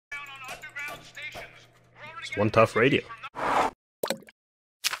It's one tough radio.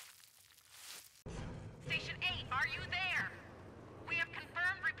 Station 8, are you there? We have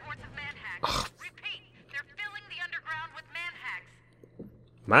confirmed reports of manhacks. Repeat, they're filling the underground with manhacks.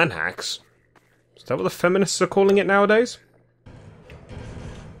 Manhacks? Is that what the feminists are calling it nowadays?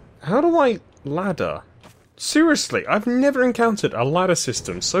 How do I ladder? Seriously, I've never encountered a ladder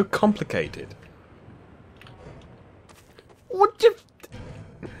system so complicated. What the...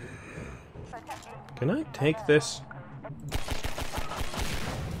 Can I take this?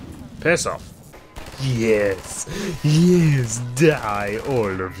 Piss off. Yes. Yes, die,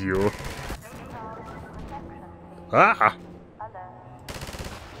 all of you. Ah!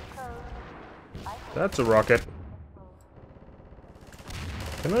 That's a rocket.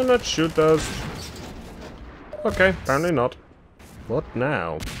 Can I not shoot those? Okay, apparently not. What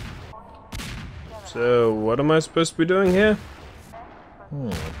now? So, what am I supposed to be doing here?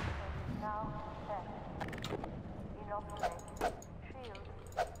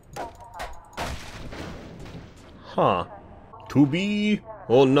 Huh. To be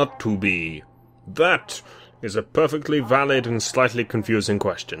or not to be? That is a perfectly valid and slightly confusing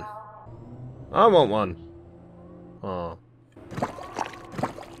question. I want one. Oh.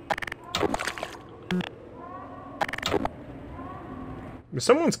 Is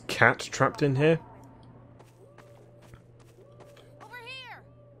someone's cat trapped in here? Over here!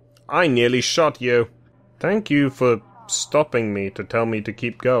 I nearly shot you. Thank you for stopping me to tell me to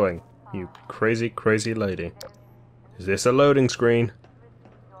keep going, you crazy, crazy lady. Is this a loading screen?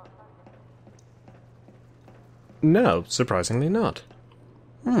 No, surprisingly not.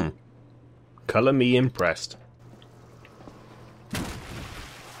 Color me impressed.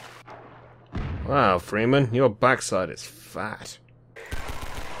 Wow, Freeman, your backside is fat.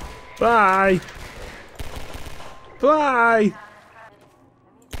 Bye! Bye!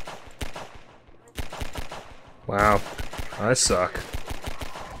 Wow, I suck.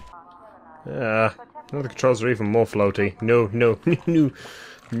 Yeah, now the controls are even more floaty. No, no, no,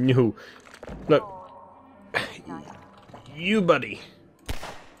 no. Look. You, buddy.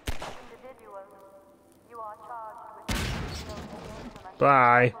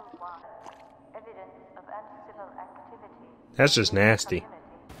 Bye. That's just nasty.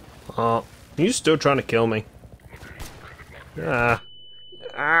 Oh, you still trying to kill me? Ah.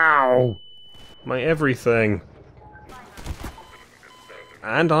 Ow! My everything.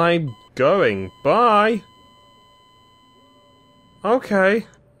 And I'm going. Bye! Okay.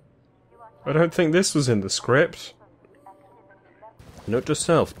 I don't think this was in the script. Note to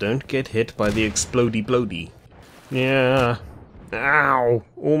self, don't get hit by the explodey blody. Yeah. Ow!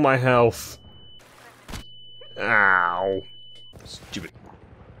 All my health. Ow. Stupid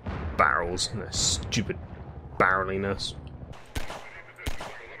barrels and their stupid barreliness.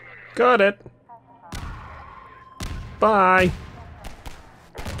 Got it. Bye.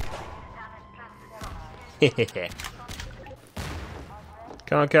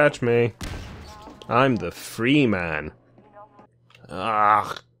 Can't catch me. I'm the free man.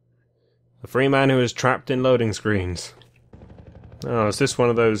 Ugh. The free man who is trapped in loading screens. Oh, is this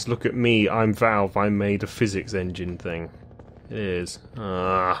one of those look at me, I'm Valve, I made a physics engine thing? It is.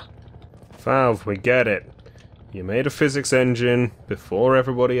 Ah. Valve, we get it. You made a physics engine before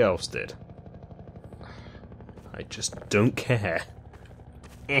everybody else did. I just don't care.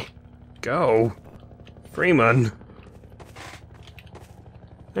 Go. Freeman.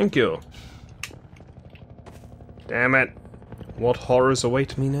 Thank you. Damn it. What horrors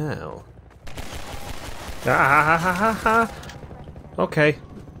await me now? Ah ha ha ha ha! Okay,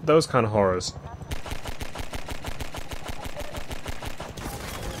 those kind of horrors.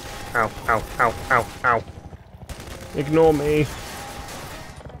 Ow, ow, ow, ow, ow. Ignore me.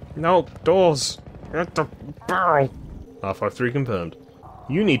 No, doors. At the barrel. R53 confirmed.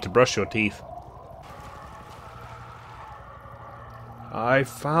 You need to brush your teeth. I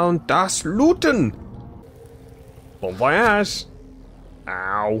found das Looten. Bon voyage.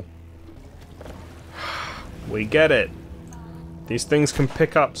 Ow. We get it. These things can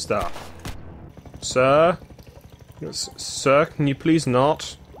pick up stuff. Sir? Sir, can you please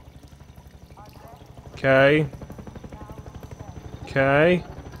not? Okay. Okay.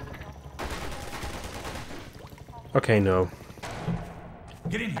 Okay, no.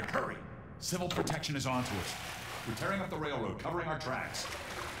 Get in here, hurry! Civil protection is onto us. We're tearing up the railroad, covering our tracks.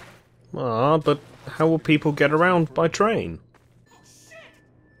 Ah, but how will people get around by train?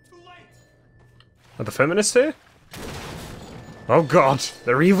 Are the feminists here? Oh god,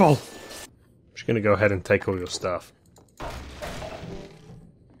 they're evil! I'm just gonna go ahead and take all your stuff.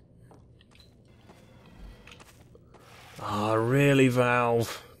 Ah, really,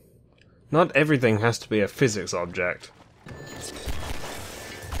 Valve? Not everything has to be a physics object.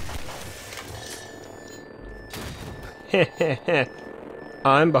 Heh.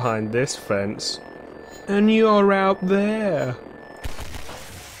 I'm behind this fence. And you're out there.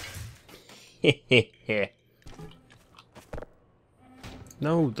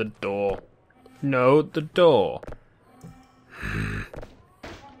 No, the door. No, the door.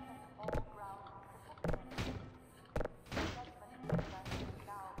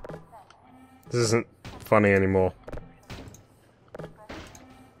 This isn't funny anymore.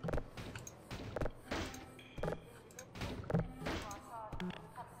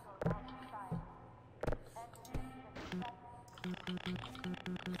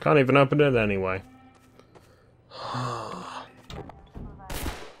 Can't even open it anyway.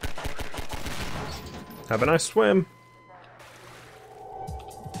 Have a nice swim.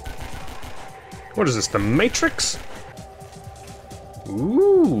 What is this, the Matrix?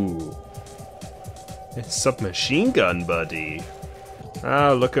 Ooh. It's submachine gun buddy.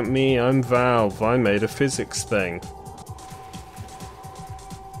 Oh, look at me, I'm Valve. I made a physics thing.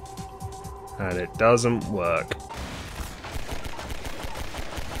 And it doesn't work.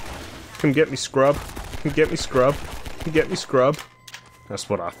 Come get me, scrub. Come get me, scrub. Come get me, scrub. That's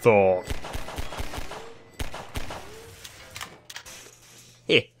what I thought.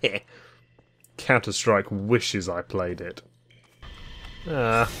 Counter-Strike wishes I played it.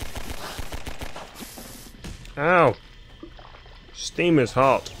 Ah. Ow. Steam is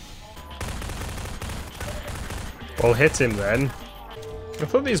hot. Well, hit him then. I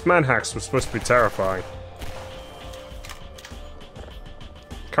thought these manhacks were supposed to be terrifying.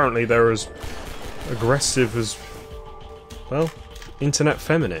 Currently they're as aggressive as, well, internet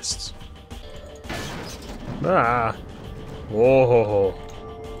feminists. Ah. Whoa.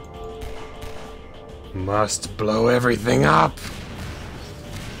 Must blow everything up.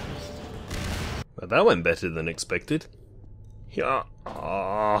 Well, that went better than expected. Yeah.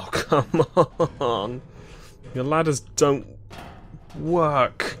 Oh, come on. Your ladders don't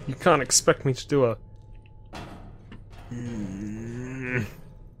work. You can't expect me to do a...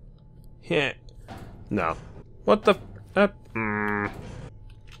 Yeah. No. What the...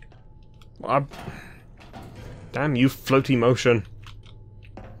 Damn you, floaty motion.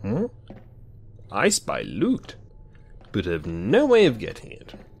 Huh? I spy loot, but have no way of getting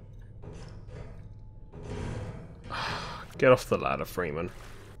it. Get off the ladder, Freeman.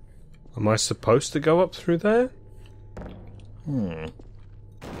 Am I supposed to go up through there?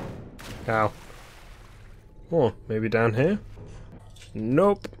 Ow. Oh, maybe down here?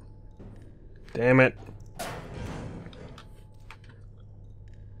 Nope. Damn it.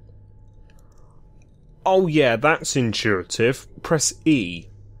 Oh yeah, that's intuitive. Press E.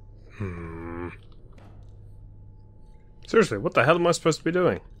 Seriously, what the hell am I supposed to be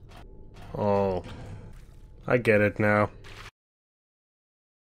doing? Oh. I get it now.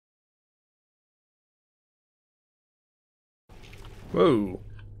 Whoa.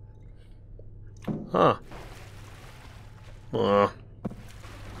 Huh.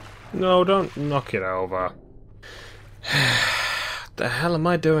 No, don't knock it over. The hell am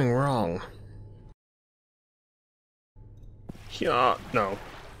I doing wrong? Yeah, no.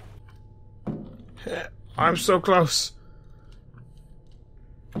 I'm so close.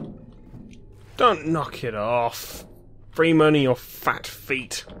 Don't knock it off. Free money, your fat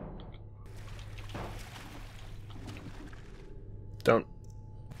feet. Don't.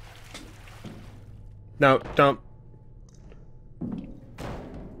 No, don't.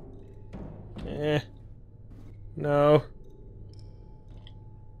 No.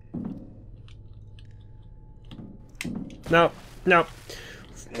 No, no.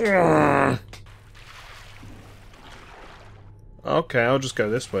 Okay, I'll just go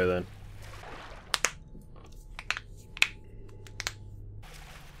this way then.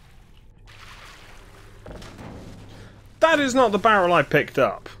 That is not the barrel I picked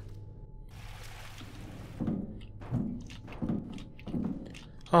up.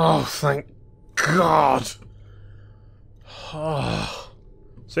 Oh, thank God. Oh.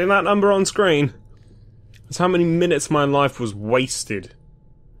 Seeing that number on screen? That's how many minutes my life was wasted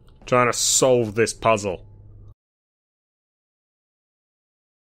trying to solve this puzzle.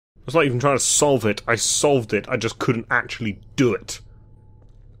 I was not even trying to solve it, I solved it, I just couldn't actually do it.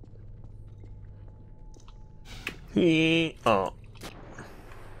 Oh.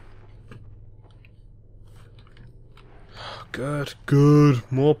 Good, good,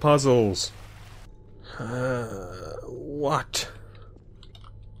 more puzzles. What?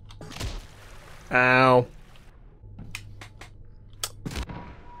 Ow.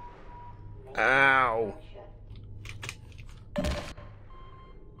 Ow.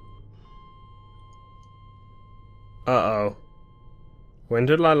 Uh-oh. When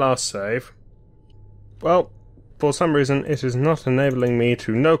did I last save? Well, for some reason it is not enabling me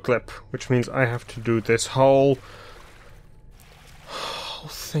to no-clip, which means I have to do this whole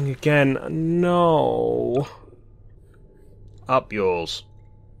thing again. No. Up yours.